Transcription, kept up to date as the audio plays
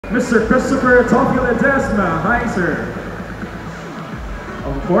Mr. Christopher Tokyo Ledesma. Hi, sir.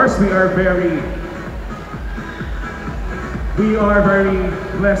 Of course, we are very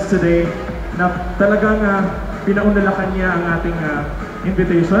blessed today na talagang pinaunalakan niya ang ating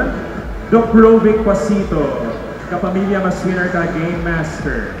invitation. Doc Rovic Pasito, kapamilya Maswinner ka Game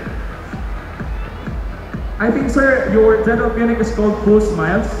Master. I think, sir, your dental clinic is called Cool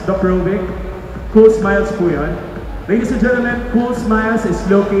Smiles, Doc Rovic. Cool Smiles po yun. Ladies and gentlemen, Cool Smiles is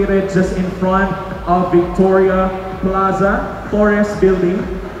located just in front of Victoria Plaza, Torres Building.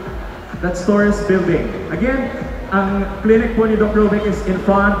 That's Torres Building. Again, ang clinic po ni Doc Rovic is in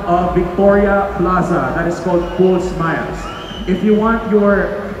front of Victoria Plaza. That is called Cool Smiles. If you want your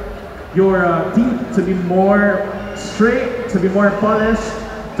teeth to be more straight, to be more polished,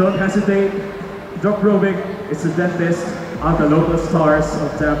 don't hesitate. Doc Rovic is the dentist of the local stars of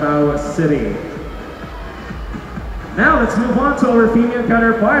Davao City. Now, let's move on to our female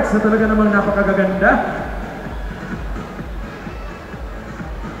counterparts na talaga namang napakagaganda.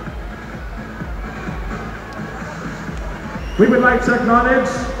 We would like to acknowledge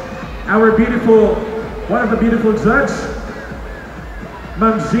our one of the beautiful judge,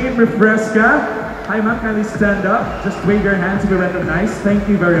 Ma'am Jean Refresca. Hi, ma'am, kindly stand up. Just wave your hand to be recognized. Thank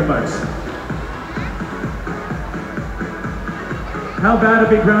you very much. How about a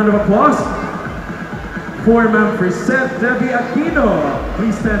big round of applause for Ma'am Frisette Debbie Aquino.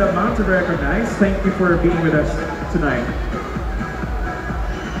 Please stand up, ma'am, to be recognized. Thank you for being with us tonight.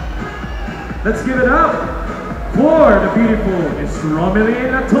 Let's give it up for the beautiful Miss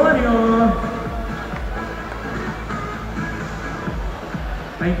Romeline Antonio.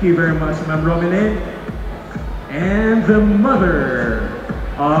 Thank you very much, Ma'am Romeline. And the mother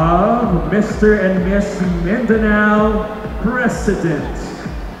of Mr. and Miss Mindanao President,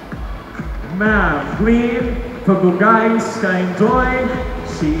 Ma'am Glean Pagugay Skaindoy.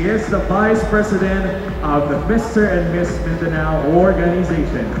 She is the Vice President of the Mr. and Miss Mindanao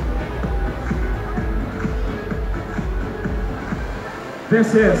organization.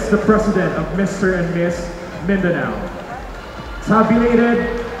 This is the President of Mr. and Miss Mindanao. Tabulated,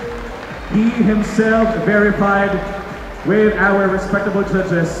 he himself verified with our respectable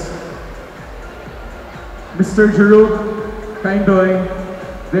judges. Mr. Jurug Kaindoy,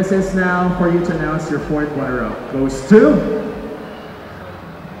 this is now for you to announce your fourth runner-up. Goes to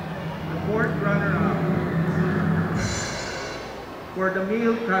the fourth runner-up for the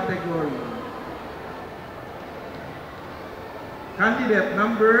male category. Candidate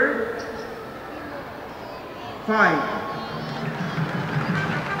number 5.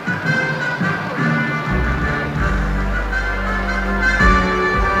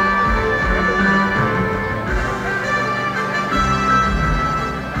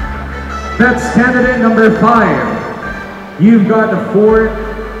 That's candidate number 5. You've got the 4th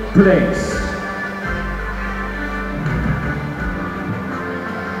place.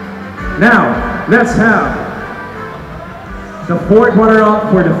 Now, let's have the 4th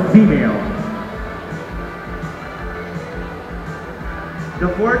runner-up for the female. The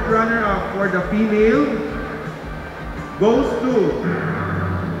 4th runner-up for the female goes to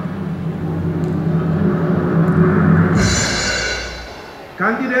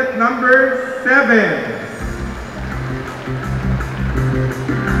candidate number 7.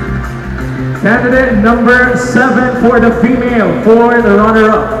 Candidate number 7 for the female, for the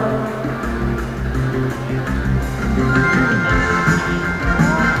runner-up.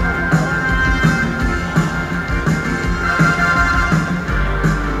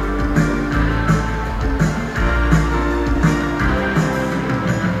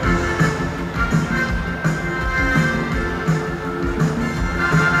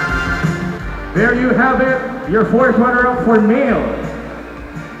 There you have it, your 4th runner-up for male,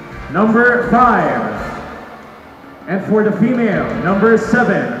 number 5. And for the female, number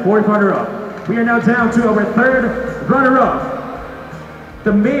 7, 4th runner-up. We are now down to our 3rd runner-up.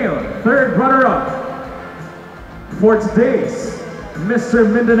 The male 3rd runner-up for today's Mr.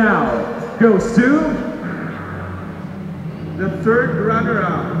 Mindanao goes to the 3rd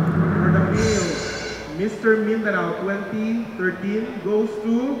runner-up for the male Mr. Mindanao 2013 goes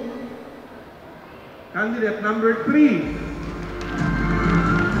to candidate number 3.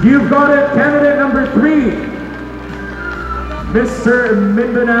 You've got it, candidate number 3. Mr.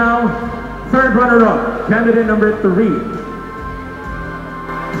 Mindanao, 3rd runner-up, candidate number 3.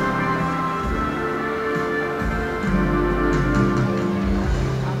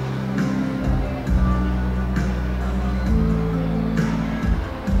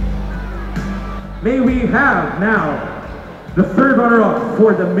 May we have now the 3rd runner-up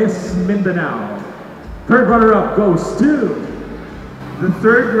for the Miss Mindanao. 3rd runner-up goes to The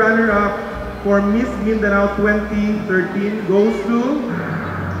third runner-up for Miss Mindanao 2013 goes to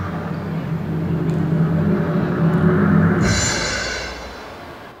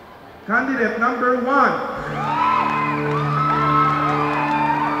candidate number 1.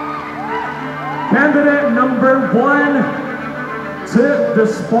 Candidate number 1 took the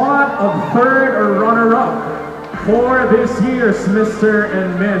spot of third runner-up for this year's Mr.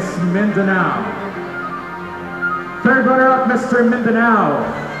 and Miss Mindanao. Third runner-up Mr. Mindanao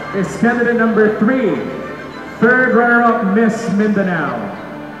is candidate number 3. Third runner-up Miss Mindanao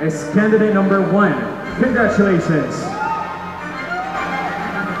is candidate number 1. Congratulations.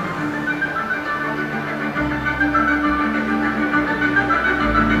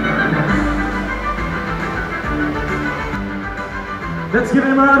 Let's give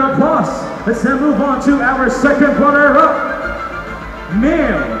him a round of applause. Let's now move on to our second runner-up.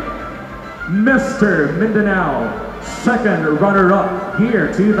 Male, Mr. Mindanao, second runner-up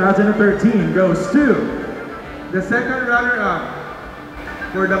here, 2013, goes to the second runner-up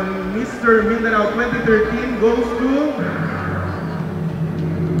for the Mr. Mindanao 2013 goes to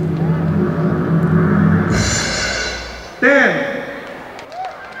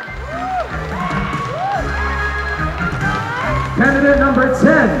candidate number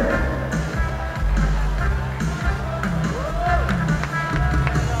 10.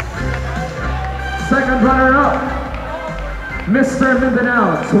 Second runner-up, Mr.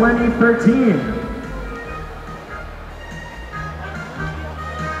 Mindanao 2013.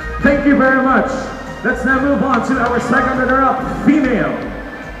 Thank you very much. Let's now move on to our second runner-up, female.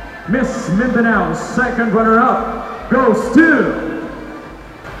 Miss Mindanao, second runner-up, goes to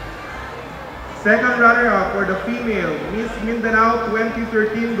second runner-up for the female Miss Mindanao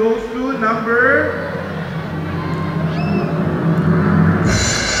 2013 goes to number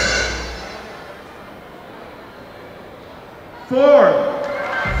 4.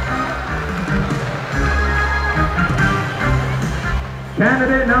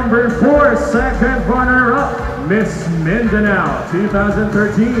 Candidate number 4, second runner-up, Miss Mindanao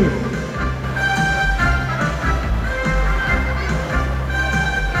 2013.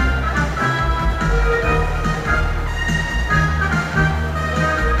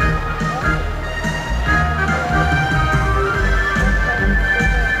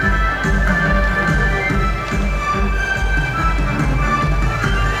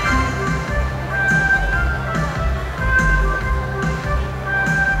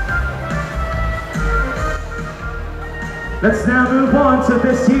 Let's now move on to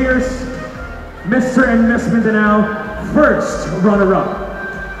this year's Mr. and Miss Mindanao first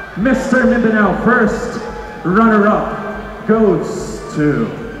runner-up. Mr. Mindanao first runner-up goes to...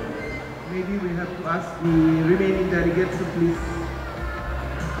 Maybe we have to ask the remaining delegates to please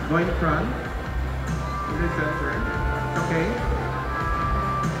go in front. In the center. Okay.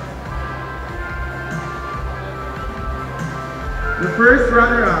 The first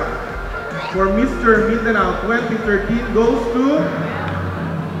runner-up for Mr. Mindanao 2013 goes to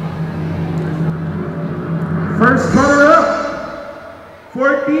first runner-up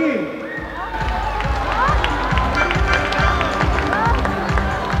 14.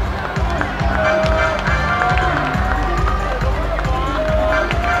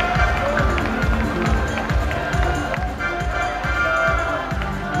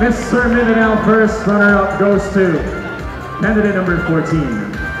 Mr. Mindanao first runner-up goes to candidate number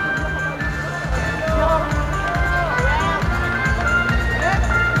 14.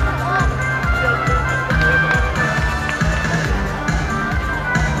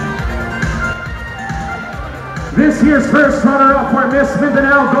 This year's first runner-up for Miss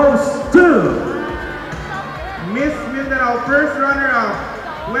Mindanao goes to Miss Mindanao first runner-up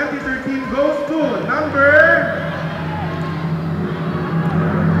 2013 goes to number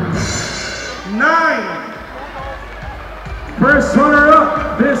 9. First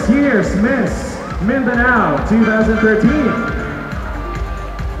runner-up this year's Miss Mindanao 2013.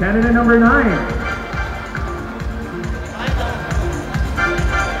 Candidate number 9.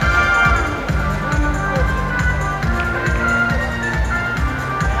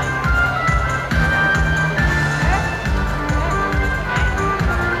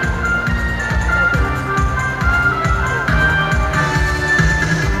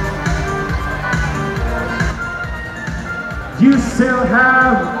 You still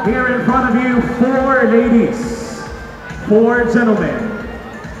have here in front of you 4 ladies, 4 gentlemen.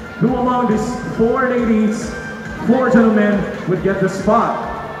 Who among these 4 ladies, 4 gentlemen would get the spot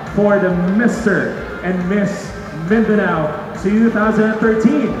for the Mr. and Miss Mindanao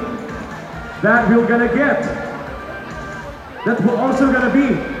 2013? That we're gonna get. That will also gonna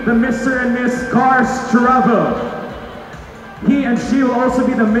be the Mr. and Miss Cars Travel. He and she will also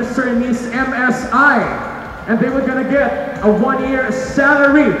be the Mr. and Miss MSI. And they were gonna get a 1-year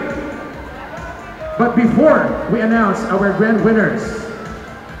salary. But before we announce our grand winners,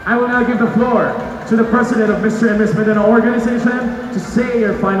 I will now give the floor to the president of Mr. and Miss Mindanao organization to say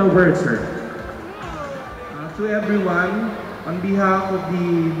your final words, sir. To everyone, on behalf of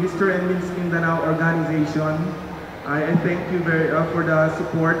the Mr. and Miss Mindanao organization, I thank you for the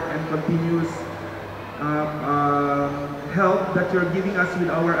support and continuous help that you're giving us with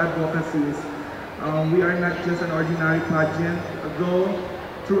our advocacies. We are not just an ordinary pageant. Though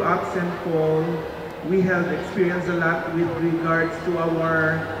through ups and falls, we have experienced a lot with regards to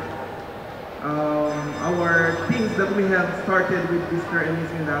our things that we have started with Mr. and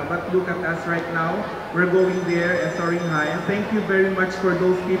Miss Mindanao. But look at us right now. We're going there and soaring high. And thank you very much for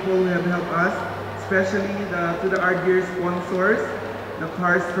those people who have helped us, especially to our dear sponsors, the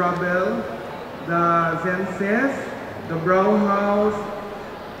Cars Travel, the Zenses, the Brow House,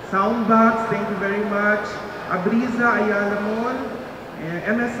 Soundbox, thank you very much, Abriza Ayalamon,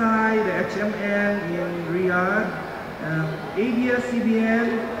 MSI, the HMN in Riyadh, ABS-CBN,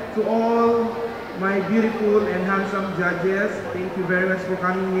 to all my beautiful and handsome judges, thank you very much for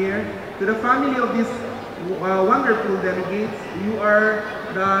coming here. To the family of these wonderful delegates, you are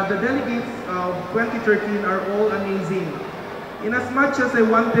the delegates of 2013 are all amazing. In as much as I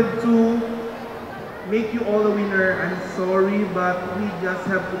wanted to make you all a winner, I'm sorry, but we just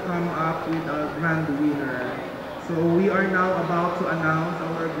have to come up with a grand winner. So we are now about to announce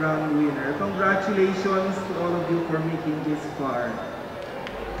our grand winner. Congratulations to all of you for making this far.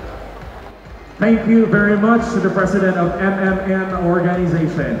 Thank you very much to the president of MMM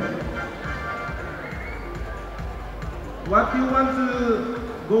organization. What do you want to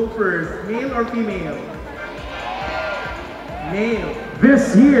go first, male or female? Male.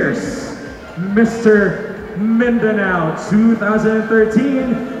 This year's Mr. Mindanao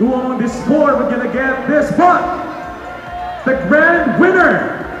 2013, who on this floor, we're gonna get this one. The grand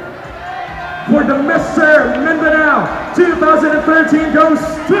winner for the Mr. Mindanao 2013 goes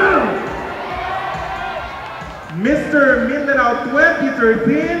to Mr. Mindanao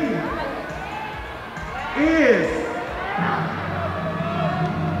 2013 is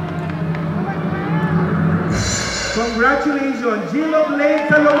congratulations, Jillo Vlade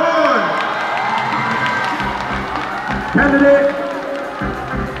Salomon. Candidate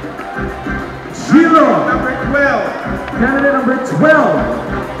Jillo, number 12. Candidate number 12,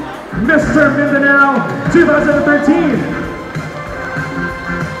 Mr. Mindanao 2013.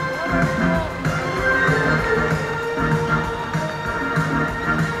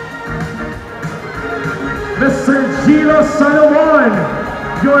 Mr. Jillo Salomon,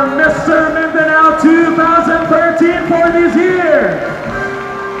 your Mr. Mindanao 2013 for this year.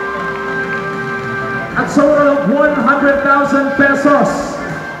 A total of 100,000 pesos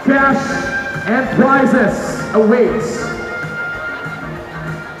cash and prizes awaits.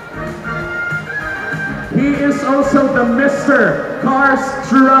 He is also the Mr. Cars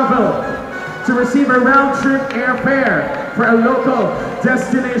Travel to receive a round-trip airfare for a local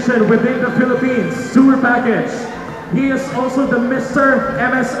destination within the Philippines tour package. He is also the Mr.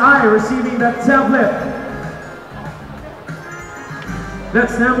 MSI receiving that tablet.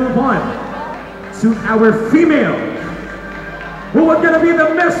 Let's now move on to our female, who is gonna be the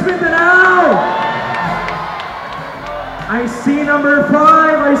Miss Mindanao. I see number 5,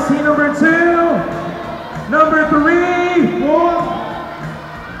 I see number 2, number 3, 4.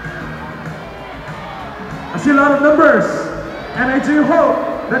 I see a lot of numbers, and I do hope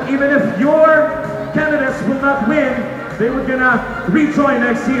that even if your candidates will not win, they were gonna rejoin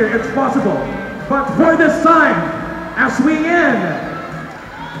next year. It's possible. But for this time, as we end,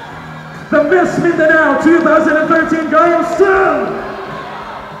 the Miss Mindanao 2013 goes to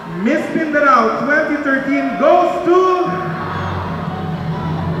Miss Mindanao 2013 goes to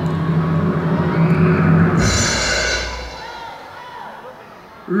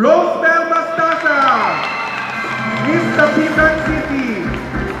Rosebel Bastasa, Miss Dapitan City.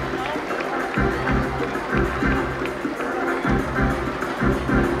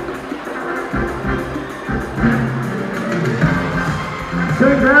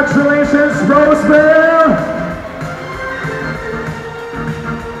 Congratulations, Rosebel!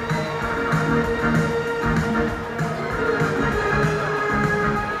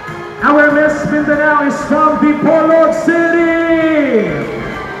 Our Miss Mindanao is from Bacolod City!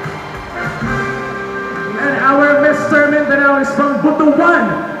 And our Mr. Mindanao is from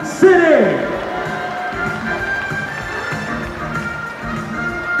Butuan City!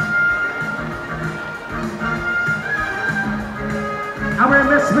 Our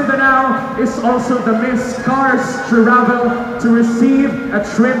Miss Mindanao is also the Miss Cars Travel to receive a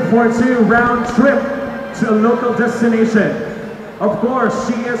trip for 2 round trip to a local destination. Of course,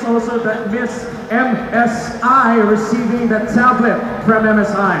 she is also the Miss MSI receiving the tablet from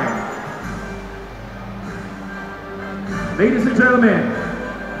MSI. Ladies and gentlemen,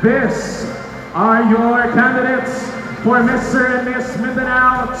 these are your candidates for Mr. and Miss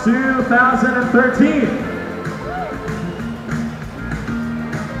Mindanao 2013.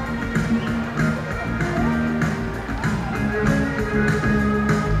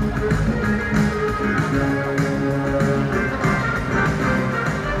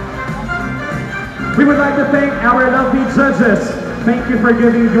 We would like to thank our lovely judges. Thank you for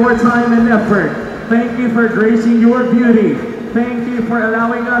giving your time and effort. Thank you for gracing your beauty. Thank you for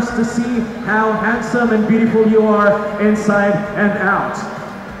allowing us to see how handsome and beautiful you are inside and out.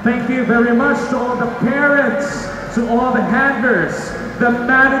 Thank you very much to all the parents, to all the handlers, the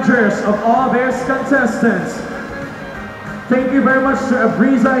managers of all these contestants. Thank you very much to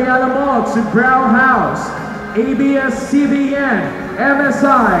Abriza Ayala Mall, to Brow House, ABS-CBN,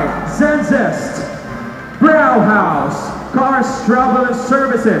 MSI, Zenzest, Brow House, Cars Travel and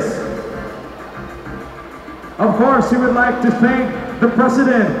Services. Of course, we would like to thank the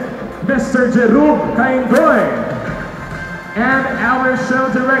President, Mr. Jerub Kaindoy, and our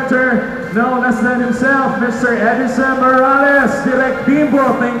show director, no less than himself, Mr. Edison Morales, Direct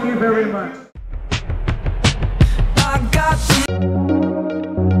Bimbo. Thank you very much.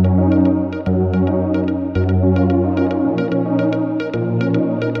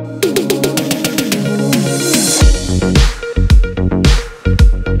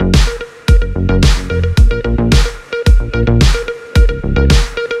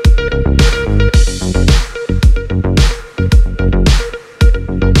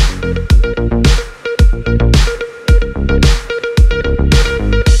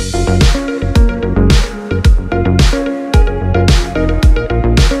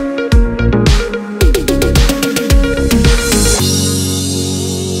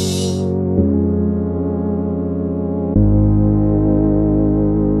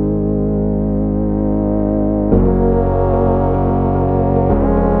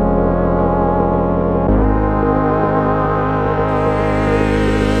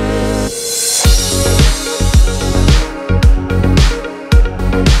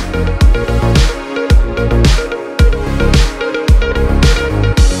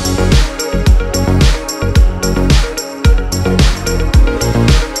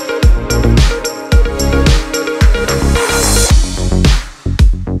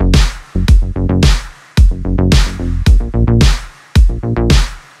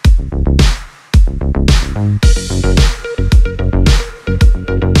 Bye.